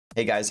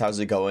Hey guys, how's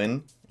it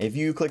going? If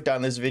you clicked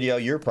on this video,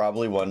 you're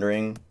probably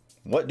wondering,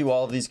 what do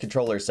all of these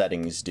controller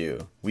settings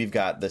do? We've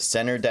got the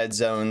center dead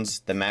zones,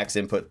 the max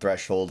input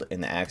threshold,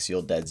 and the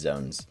axial dead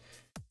zones.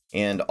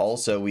 And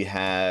also we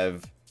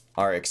have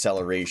our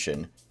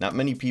acceleration. Not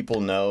many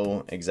people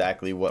know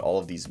exactly what all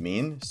of these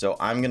mean, so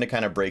I'm gonna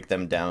kind of break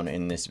them down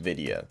in this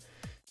video.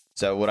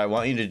 So what I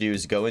want you to do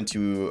is go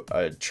into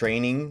a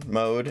training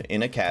mode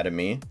in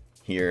Academy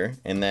here,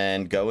 and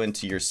then go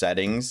into your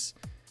settings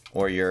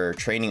or your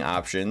training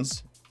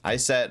options. I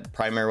set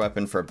primary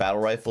weapon for a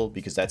battle rifle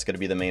because that's going to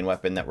be the main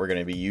weapon that we're going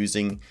to be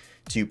using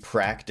to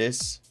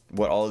practice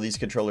what all of these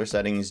controller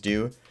settings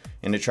do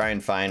and to try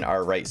and find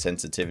our right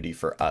sensitivity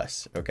for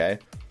us, okay?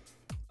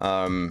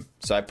 So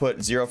I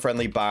put 0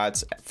 friendly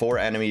bots, 4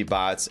 enemy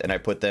bots, and I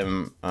put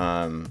them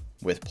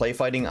with play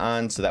fighting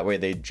on so that way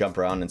they jump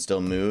around and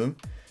still move,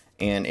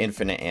 and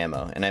infinite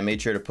ammo. And I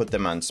made sure to put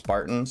them on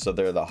Spartan so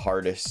they're the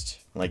hardest,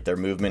 like their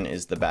movement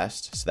is the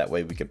best, so that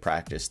way we could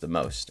practice the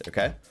most,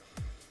 okay?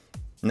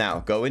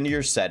 Now go into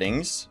your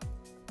settings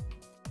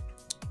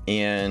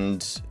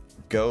and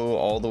go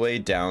all the way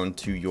down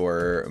to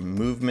your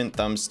movement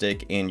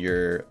thumbstick and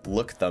your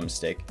look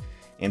thumbstick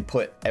and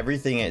put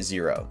everything at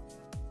 0.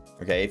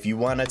 Okay, if you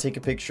want to take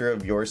a picture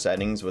of your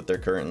settings, what they're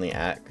currently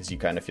at, because you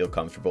kind of feel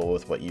comfortable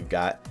with what you've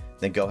got,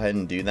 then go ahead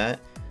and do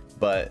that.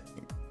 But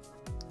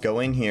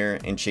go in here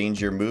and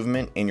change your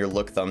movement and your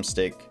look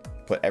thumbstick,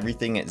 put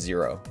everything at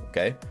 0,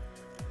 okay?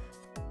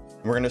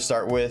 We're gonna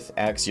start with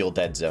axial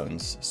dead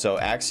zones. So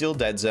axial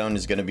dead zone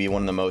is gonna be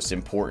one of the most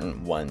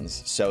important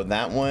ones. So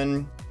that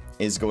one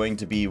is going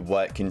to be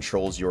what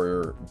controls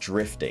your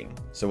drifting.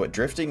 So what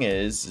drifting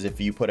is if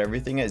you put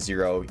everything at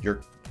 0,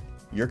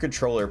 your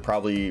controller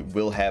probably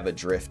will have a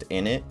drift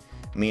in it,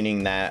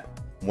 meaning that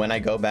when I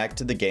go back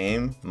to the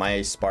game,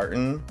 my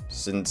Spartan,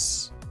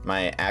 since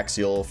my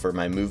axial for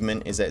my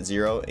movement is at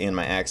 0 and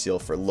my axial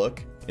for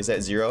look is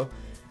at 0,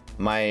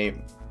 my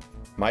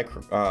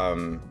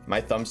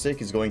thumbstick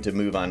is going to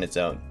move on its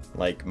own.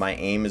 Like my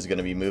aim is going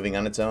to be moving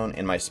on its own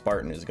and my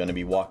Spartan is going to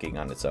be walking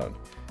on its own.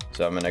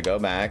 So I'm going to go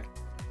back.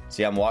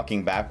 See, I'm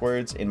walking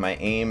backwards and my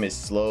aim is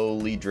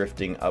slowly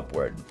drifting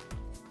upward.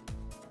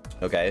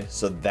 Okay,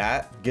 so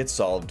that gets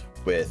solved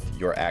with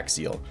your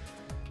axial.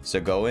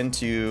 So go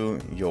into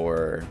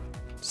your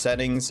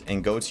settings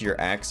and go to your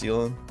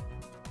axial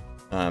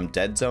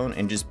dead zone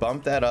and just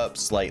bump that up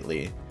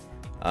slightly.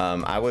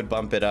 I would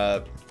bump it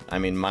up. I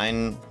mean,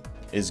 mine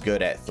is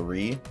good at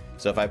 3.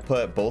 So if I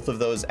put both of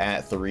those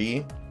at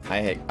 3,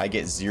 I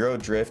get 0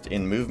 drift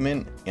in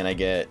movement and I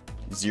get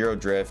 0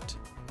 drift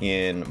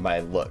in my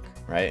look,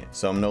 right?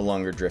 So I'm no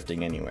longer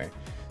drifting anywhere.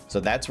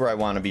 So that's where I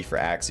want to be for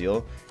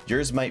axial.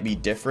 Yours might be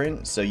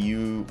different, so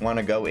you want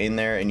to go in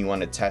there and you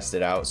want to test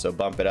it out. So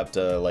bump it up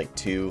to like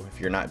 2. If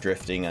you're not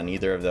drifting on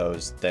either of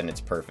those, then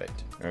it's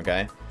perfect,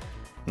 okay?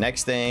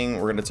 Next thing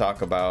we're going to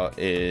talk about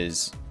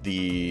is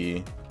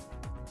the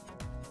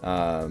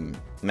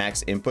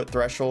max input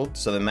threshold.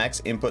 So the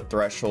max input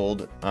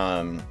threshold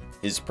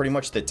is pretty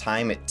much the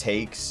time it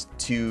takes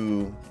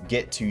to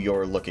get to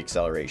your look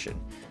acceleration.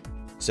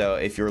 So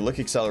if your look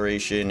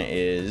acceleration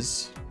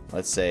is,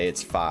 let's say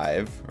it's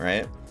 5,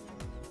 right?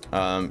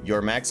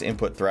 Your max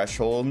input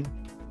threshold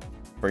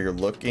for your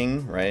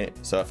looking, right?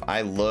 So if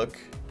I look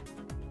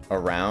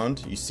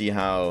around, you see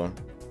how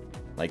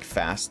like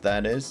fast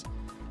that is?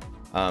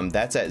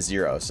 That's at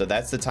 0. So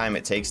that's the time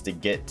it takes to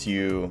get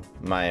to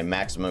my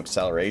maximum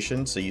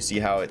acceleration. So you see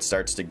how it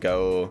starts to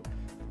go,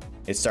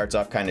 it starts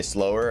off kind of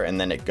slower and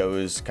then it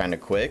goes kind of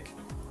quick.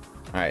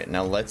 All right,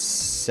 now let's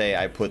say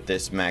I put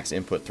this max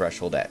input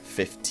threshold at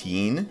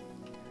 15.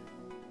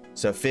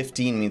 So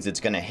 15 means it's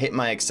going to hit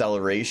my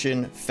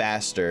acceleration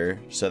faster,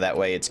 so that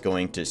way it's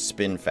going to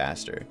spin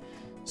faster.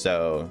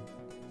 So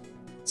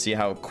see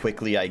how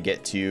quickly I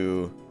get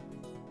to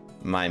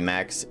my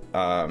max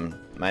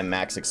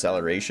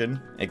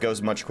acceleration? It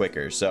goes much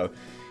quicker. So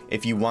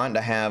if you want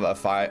to have a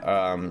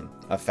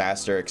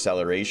faster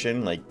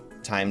acceleration, like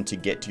time to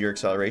get to your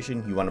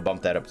acceleration, you want to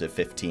bump that up to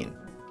 15.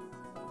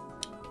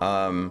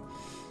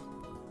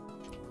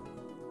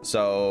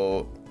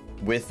 So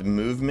with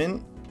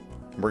movement,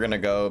 we're gonna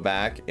go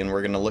back and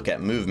we're gonna look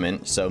at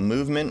movement. So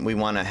movement we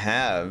want to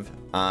have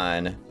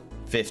on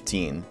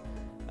 15.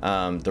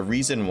 The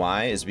reason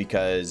why is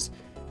because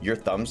your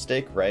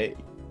thumbstick, right,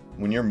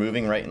 when you're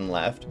moving right and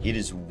left, it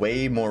is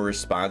way more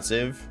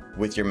responsive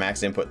with your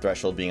max input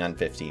threshold being on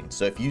 15.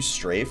 So if you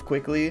strafe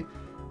quickly,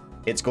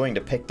 it's going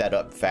to pick that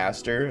up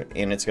faster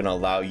and it's going to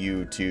allow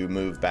you to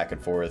move back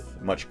and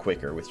forth much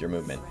quicker with your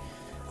movement.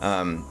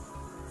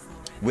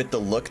 With the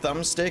look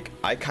thumbstick,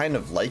 I kind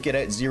of like it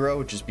at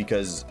 0 just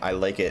because I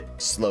like it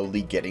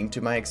slowly getting to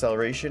my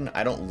acceleration.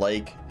 I don't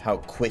like how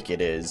quick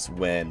it is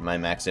when my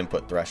max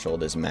input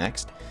threshold is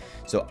maxed.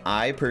 So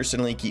I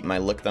personally keep my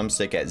look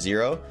thumbstick at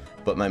 0,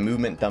 but my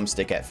movement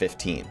thumbstick at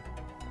 15.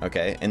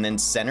 Okay, and then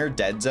center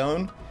dead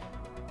zone.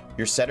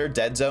 Your center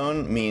dead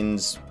zone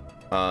means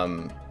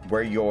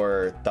where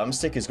your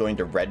thumbstick is going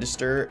to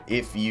register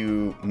if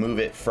you move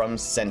it from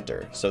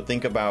center. So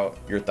think about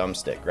your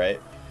thumbstick,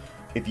 right?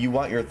 if you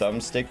want your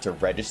thumbstick to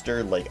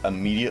register like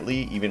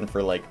immediately, even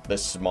for like the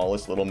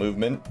smallest little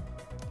movement,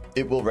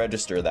 it will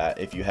register that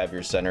if you have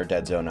your center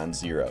dead zone on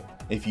 0.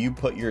 If you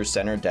put your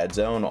center dead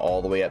zone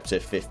all the way up to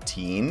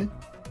 15,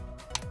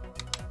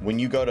 when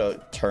you go to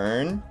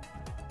turn,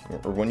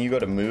 or when you go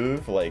to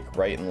move like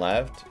right and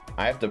left,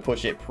 I have to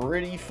push it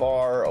pretty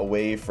far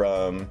away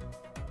from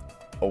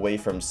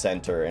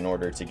center in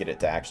order to get it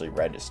to actually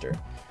register.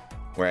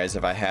 Whereas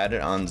if I had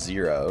it on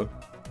 0,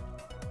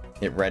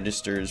 it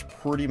registers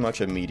pretty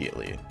much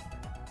immediately.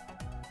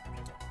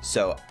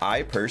 So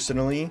I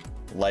personally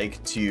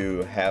like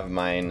to have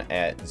mine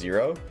at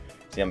 0.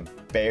 See, I'm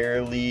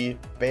barely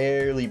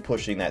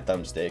pushing that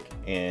thumbstick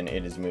and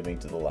it is moving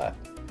to the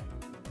left.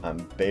 I'm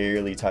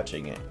barely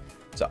touching it.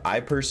 So I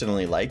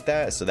personally like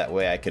that, so that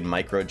way I can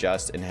micro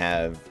adjust and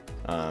have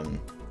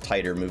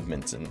tighter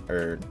movements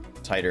or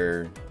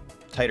tighter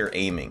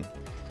aiming,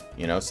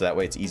 you know, so that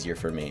way it's easier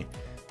for me.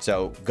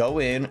 So go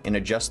in and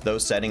adjust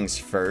those settings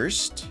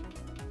first,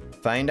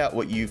 find out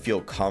what you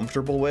feel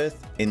comfortable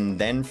with, and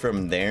then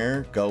from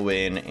there go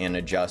in and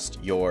adjust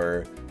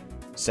your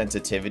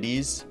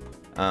sensitivities.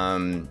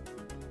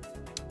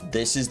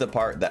 This is the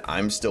part that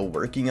I'm still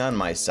working on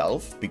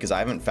myself because I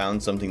haven't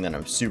found something that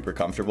I'm super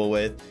comfortable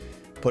with.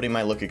 Putting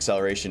my look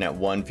acceleration at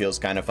 1 feels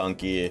kind of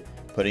funky.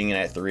 Putting it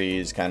at 3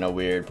 is kind of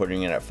weird.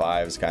 Putting it at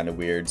 5 is kind of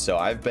weird. So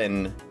I've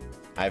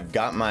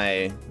got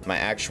my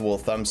actual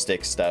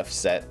thumbstick stuff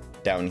set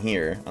down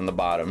here on the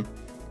bottom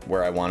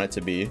where I want it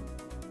to be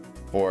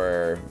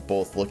for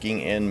both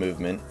looking and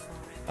movement.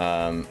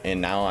 And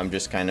now I'm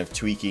just kind of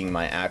tweaking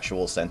my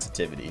actual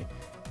sensitivity.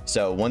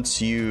 So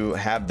once you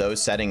have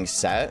those settings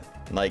set,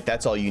 like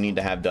that's all you need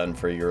to have done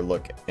for your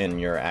look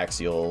and your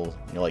axial,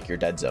 you know, like your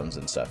dead zones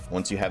and stuff.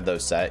 Once you have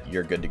those set,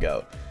 you're good to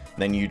go.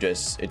 Then you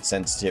just, it's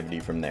sensitivity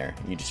from there.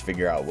 You just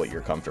figure out what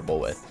you're comfortable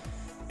with.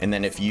 And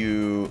then if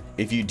you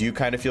do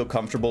kind of feel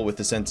comfortable with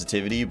the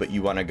sensitivity, but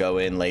you want to go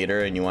in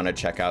later and you want to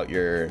check out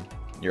your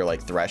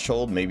like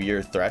threshold, maybe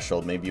you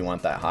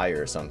want that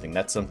higher or something.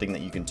 That's something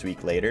that you can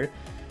tweak later.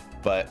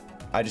 But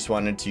I just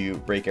wanted to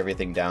break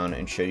everything down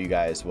and show you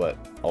guys what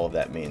all of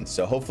that means.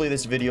 So hopefully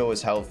this video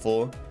was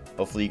helpful.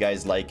 Hopefully you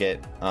guys like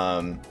it.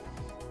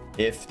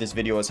 If this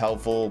video was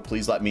helpful,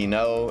 please let me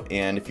know.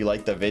 And if you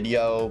like the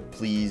video,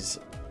 please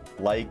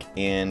like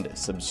and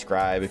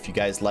subscribe. If you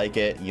guys like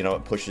it, you know,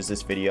 it pushes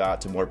this video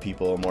out to more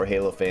people, more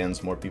Halo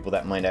fans, more people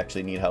that might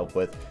actually need help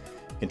with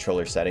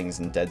controller settings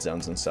and dead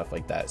zones and stuff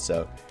like that.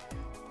 So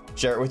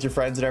share it with your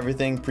friends and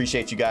everything.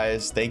 Appreciate you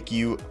guys. Thank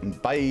you.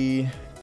 Bye.